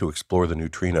at trying to explore the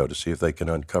neutrino to see if they can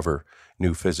uncover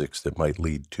new physics that might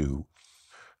lead to,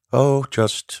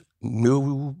 just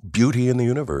new beauty in the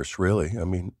universe, really. I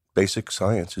mean, basic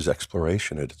science is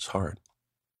exploration at its heart.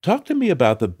 Talk to me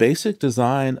about the basic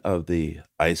design of the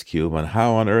IceCube and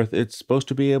how on Earth it's supposed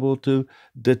to be able to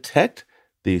detect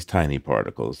these tiny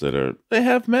particles they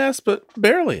have mass, but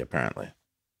barely, apparently.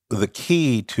 The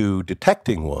key to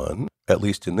detecting one, at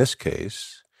least in this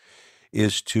case,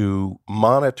 is to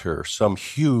monitor some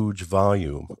huge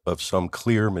volume of some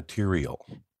clear material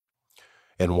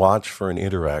and watch for an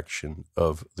interaction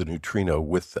of the neutrino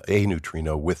with a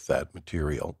neutrino with that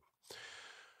material.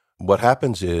 What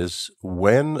happens is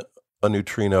when a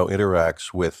neutrino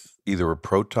interacts with either a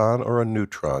proton or a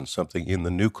neutron, something in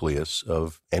the nucleus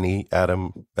of any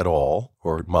atom at all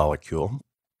or molecule,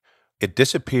 it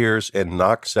disappears and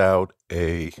knocks out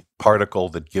a particle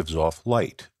that gives off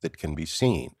light that can be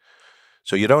seen.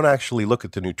 So you don't actually look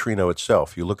at the neutrino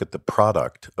itself. You look at the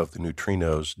product of the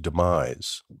neutrino's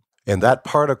demise. And that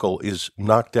particle is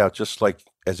knocked out just like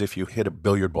as if you hit a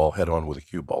billiard ball head on with a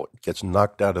cue ball. It gets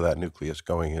knocked out of that nucleus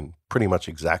going in pretty much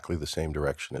exactly the same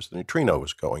direction as the neutrino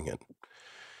was going in.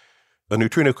 A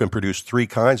neutrino can produce three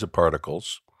kinds of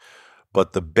particles,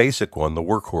 but the basic one, the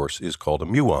workhorse, is called a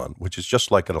muon, which is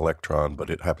just like an electron, but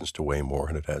it happens to weigh more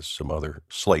and it has some other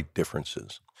slight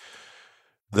differences.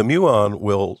 The muon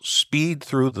will speed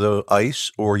through the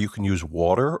ice, or you can use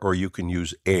water, or you can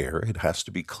use air. It has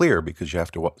to be clear because you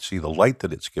have to see the light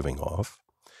that it's giving off.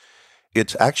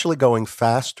 It's actually going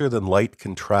faster than light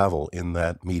can travel in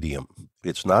that medium.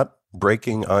 It's not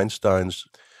breaking Einstein's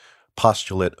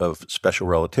postulate of special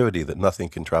relativity that nothing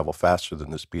can travel faster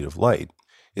than the speed of light.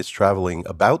 It's traveling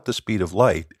about the speed of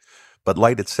light, but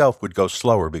light itself would go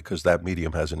slower because that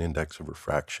medium has an index of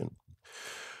refraction.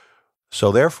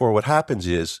 So therefore, what happens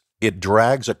is it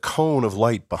drags a cone of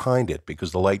light behind it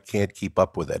because the light can't keep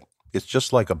up with it. It's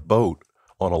just like a boat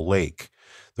on a lake.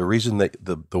 The reason that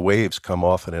the waves come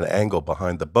off at an angle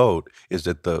behind the boat is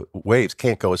that the waves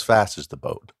can't go as fast as the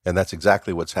boat. And that's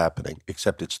exactly what's happening,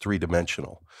 except it's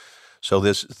three-dimensional. So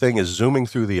this thing is zooming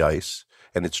through the ice,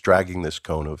 and it's dragging this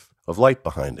cone of light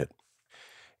behind it.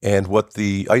 And what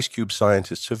the IceCube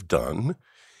scientists have done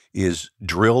is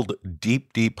drilled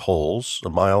deep, deep holes,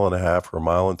 1.5 miles or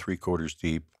 1.75 miles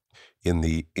deep, in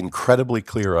the incredibly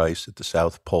clear ice at the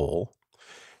South Pole,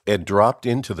 and dropped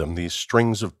into them these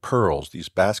strings of pearls, these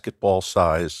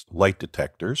basketball-sized light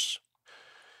detectors,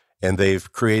 and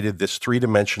they've created this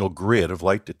three-dimensional grid of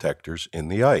light detectors in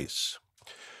the ice.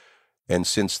 And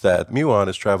since that muon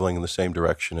is traveling in the same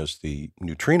direction as the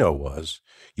neutrino was,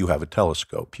 you have a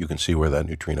telescope. You can see where that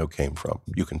neutrino came from.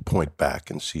 You can point back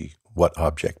and see what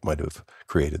object might have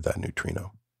created that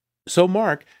neutrino. So,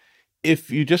 Mark, if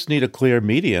you just need a clear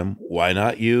medium, why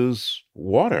not use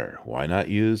water? Why not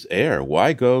use air?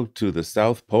 Why go to the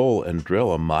South Pole and drill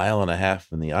 1.5 miles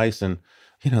in the ice? And,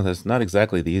 that's not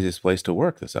exactly the easiest place to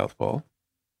work, the South Pole.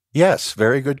 Yes,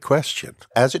 very good question.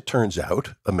 As it turns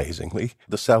out, amazingly,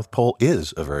 the South Pole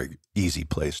is a very easy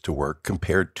place to work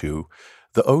compared to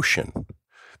the ocean,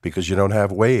 because you don't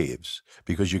have waves,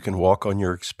 because you can walk on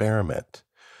your experiment,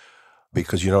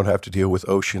 because you don't have to deal with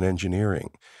ocean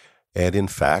engineering. And in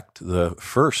fact, the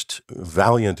first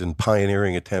valiant and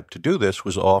pioneering attempt to do this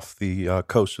was off the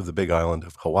coast of the big island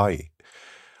of Hawaii.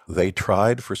 They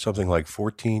tried for something like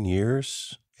 14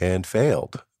 years and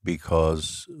failed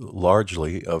because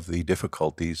largely of the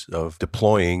difficulties of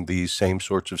deploying these same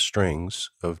sorts of strings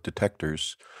of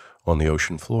detectors on the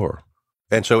ocean floor.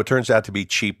 And so it turns out to be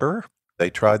cheaper. They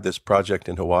tried this project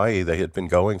in Hawaii. They had been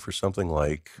going for something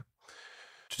like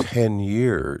 10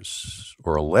 years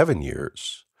or 11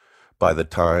 years by the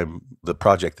time the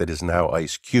project that is now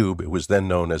IceCube, it was then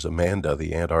known as AMANDA,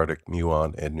 the Antarctic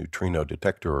Muon and Neutrino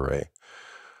Detector Array.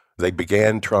 They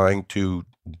began trying to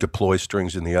deploy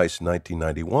strings in the ice in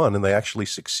 1991, and they actually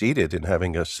succeeded in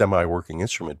having a semi-working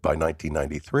instrument by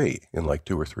 1993 in like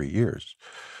 2 or 3 years.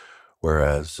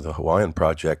 Whereas the Hawaiian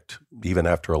project, even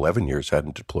after 11 years,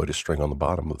 hadn't deployed a string on the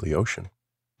bottom of the ocean.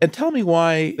 And tell me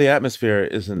why the atmosphere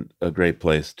isn't a great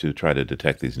place to try to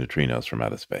detect these neutrinos from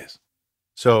outer space.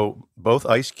 So both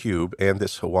IceCube and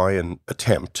this Hawaiian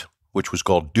attempt, which was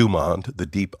called DUMOND, the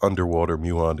Deep Underwater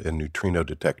Muon and Neutrino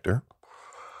Detector,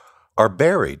 are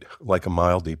buried like 1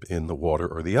 mile deep in the water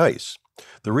or the ice.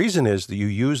 The reason is that you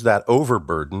use that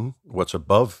overburden, what's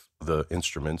above the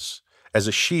instruments, as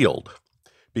a shield.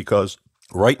 Because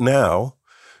right now,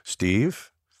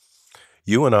 Steve,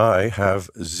 you and I have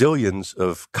zillions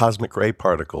of cosmic ray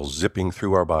particles zipping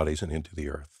through our bodies and into the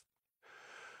Earth.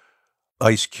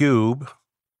 IceCube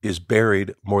is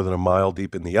buried more than 1 mile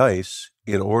deep in the ice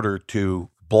in order to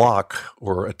block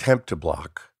or attempt to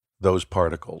block those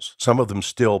particles. Some of them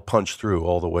still punch through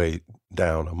all the way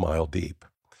down 1 mile deep.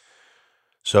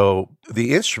 So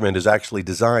the instrument is actually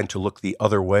designed to look the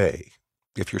other way.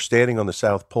 If you're standing on the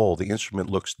South Pole, the instrument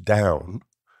looks down.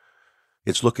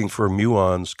 It's looking for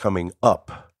muons coming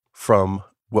up from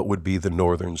what would be the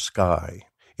northern sky.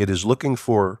 It is looking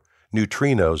for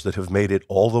neutrinos that have made it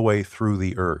all the way through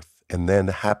the Earth and then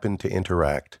happen to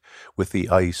interact with the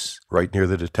ice right near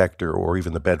the detector or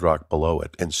even the bedrock below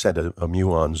it and send a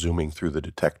muon zooming through the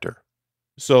detector.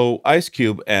 So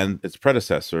IceCube and its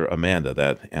predecessor, Amanda,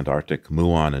 that Antarctic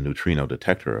muon and neutrino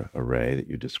detector array that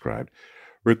you described,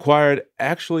 required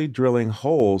actually drilling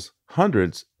holes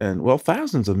hundreds and, well,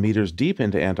 thousands of meters deep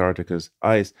into Antarctica's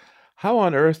ice. How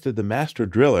on earth did the master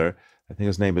driller, I think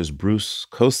his name is Bruce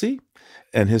Cosey,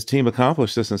 and his team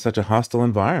accomplish this in such a hostile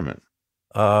environment?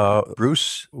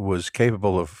 Bruce was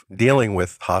capable of dealing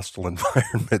with hostile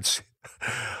environments.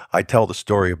 I tell the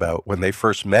story about when they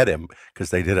first met him, because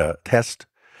they did a test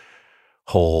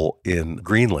hole in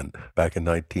Greenland back in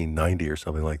 1990 or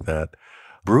something like that.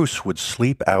 Bruce would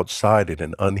sleep outside in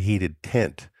an unheated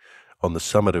tent on the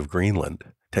summit of Greenland,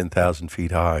 10,000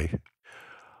 feet high.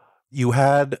 You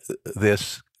had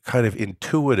this kind of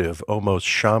intuitive, almost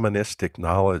shamanistic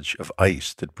knowledge of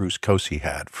ice that Bruce Cosey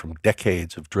had from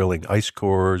decades of drilling ice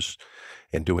cores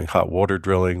and doing hot water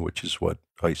drilling, which is what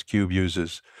IceCube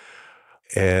uses.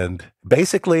 And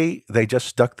basically, they just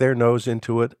stuck their nose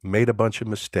into it, made a bunch of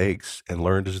mistakes, and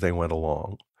learned as they went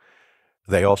along.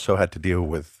 They also had to deal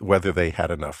with whether they had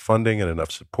enough funding and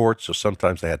enough support. So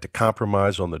sometimes they had to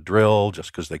compromise on the drill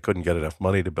just because they couldn't get enough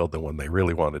money to build the one they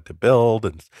really wanted to build.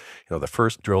 And, the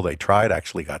first drill they tried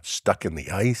actually got stuck in the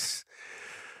ice.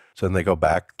 So then they go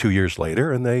back 2 years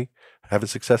later and they have a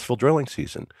successful drilling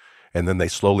season. And then they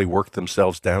slowly work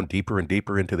themselves down deeper and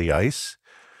deeper into the ice.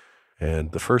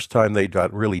 And the first time they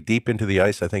got really deep into the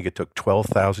ice, I think it took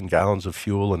 12,000 gallons of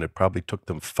fuel, and it probably took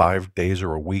them 5 days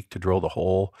or a week to drill the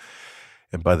hole.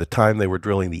 And by the time they were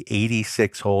drilling the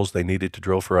 86 holes they needed to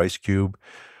drill for IceCube,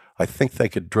 I think they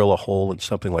could drill a hole in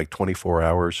something like 24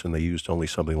 hours, and they used only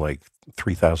something like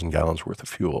 3,000 gallons worth of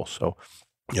fuel. So,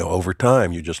 over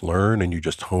time, you just learn and you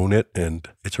just hone it, and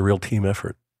it's a real team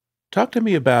effort. Talk to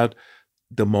me about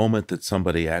the moment that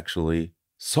somebody actually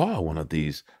saw one of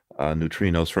these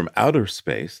neutrinos from outer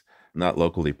space, not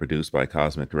locally produced by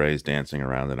cosmic rays dancing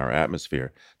around in our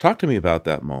atmosphere. Talk to me about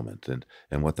that moment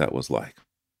and what that was like.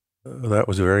 That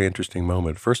was a very interesting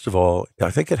moment. First of all, I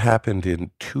think it happened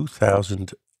in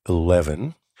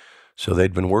 2011. So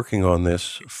they'd been working on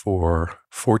this for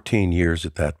 14 years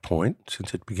at that point,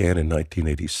 since it began in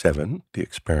 1987, the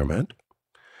experiment.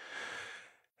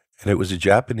 And it was a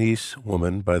Japanese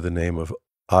woman by the name of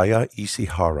Aya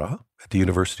Ishihara at the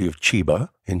University of Chiba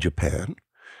in Japan.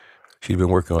 She'd been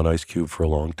working on IceCube for a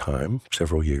long time,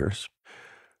 several years.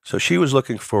 So she was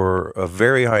looking for a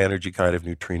very high energy kind of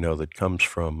neutrino that comes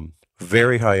from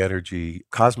very high energy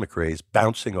cosmic rays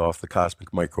bouncing off the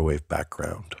cosmic microwave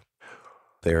background.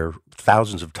 They're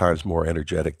thousands of times more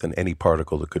energetic than any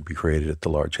particle that could be created at the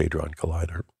Large Hadron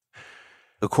Collider.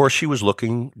 Of course, she was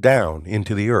looking down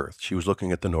into the Earth. She was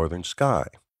looking at the northern sky.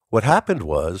 What happened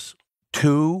was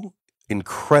 2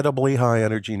 incredibly high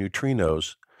energy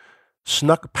neutrinos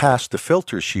snuck past the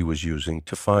filters she was using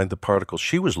to find the particles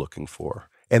she was looking for.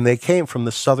 And they came from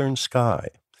the southern sky.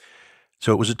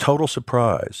 So it was a total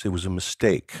surprise. It was a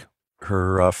mistake.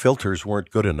 Her filters weren't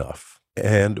good enough.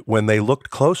 And when they looked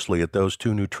closely at those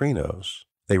 2 neutrinos,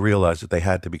 they realized that they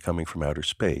had to be coming from outer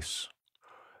space.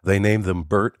 They named them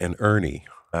Bert and Ernie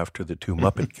after the 2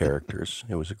 Muppet characters.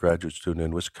 It was a graduate student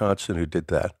in Wisconsin who did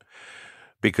that.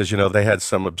 Because, they had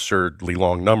some absurdly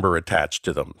long number attached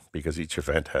to them, because each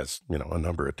event has, a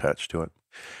number attached to it.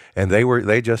 And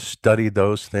they just studied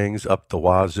those things up the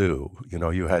wazoo.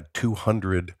 You had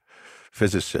 200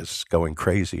 physicists going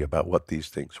crazy about what these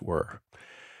things were.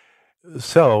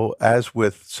 So, as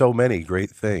with so many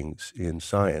great things in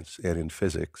science and in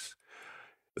physics,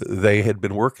 they had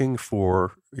been working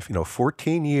for,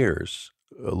 14 years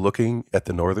looking at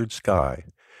the northern sky.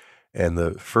 And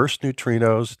the first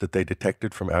neutrinos that they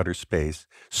detected from outer space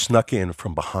snuck in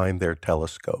from behind their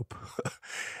telescope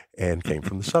and came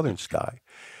from the southern sky.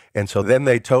 And so then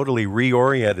they totally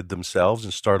reoriented themselves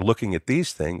and started looking at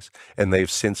these things, and they've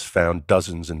since found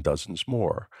dozens and dozens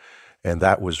more. And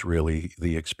that was really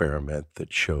the experiment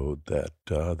that showed that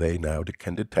they now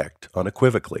can detect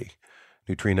unequivocally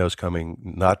neutrinos coming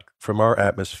not from our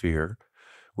atmosphere,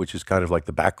 which is kind of like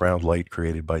the background light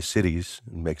created by cities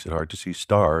and makes it hard to see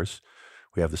stars.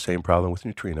 We have the same problem with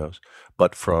neutrinos,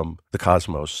 but from the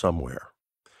cosmos somewhere.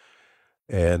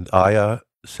 And Aya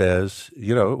says,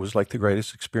 it was like the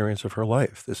greatest experience of her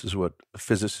life. This is what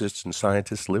physicists and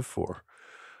scientists live for.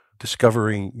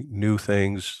 Discovering new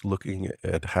things, looking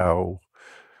at how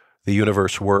the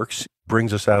universe works,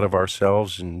 brings us out of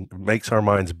ourselves and makes our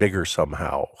minds bigger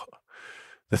somehow.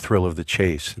 The thrill of the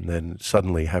chase, and then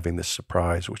suddenly having this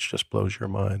surprise which just blows your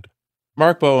mind.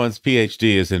 Mark Bowen's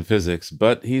PhD is in physics,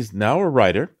 but he's now a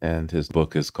writer, and his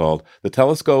book is called The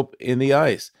Telescope in the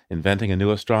Ice, Inventing a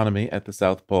New Astronomy at the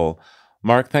South Pole.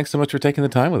 Mark, thanks so much for taking the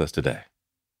time with us today.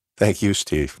 Thank you,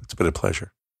 Steve. It's been a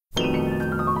pleasure.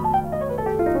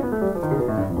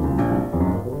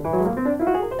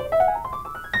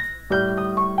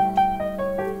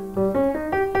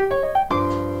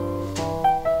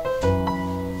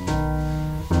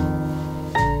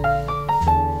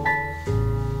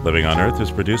 Living on Earth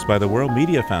is produced by the World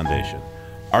Media Foundation.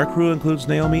 Our crew includes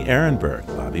Naomi Ehrenberg,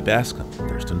 Bobby Bascom,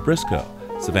 Thurston Briscoe,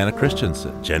 Savannah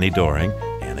Christensen, Jenny Doring,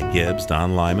 Anna Gibbs,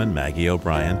 Don Lyman, Maggie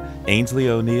O'Brien, Ainsley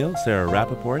O'Neill, Sarah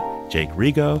Rappaport, Jake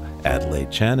Rigo, Adelaide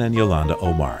Chen, and Yolanda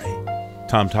Omari.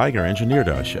 Tom Tiger engineered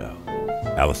our show.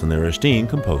 Allison Lirish-Dean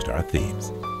composed our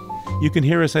themes. You can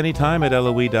hear us anytime at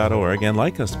LOE.org, and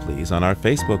like us, please, on our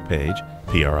Facebook page,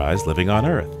 PRI's Living on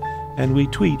Earth, and we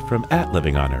tweet from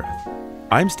 @LivingOnEarth.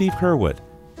 I'm Steve Curwood.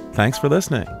 Thanks for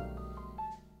listening.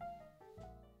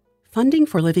 Funding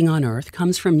for Living on Earth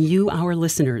comes from you, our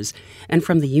listeners, and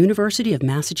from the University of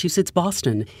Massachusetts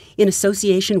Boston, in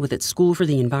association with its School for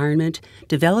the Environment,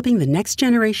 developing the next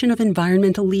generation of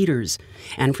environmental leaders,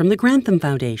 and from the Grantham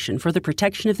Foundation for the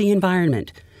Protection of the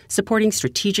Environment, supporting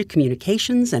strategic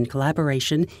communications and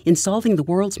collaboration in solving the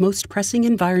world's most pressing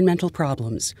environmental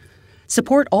problems.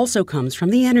 Support also comes from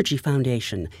the Energy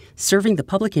Foundation, serving the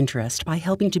public interest by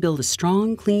helping to build a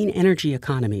strong, clean energy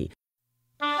economy.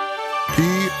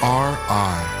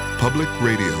 PRI, Public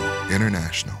Radio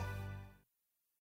International.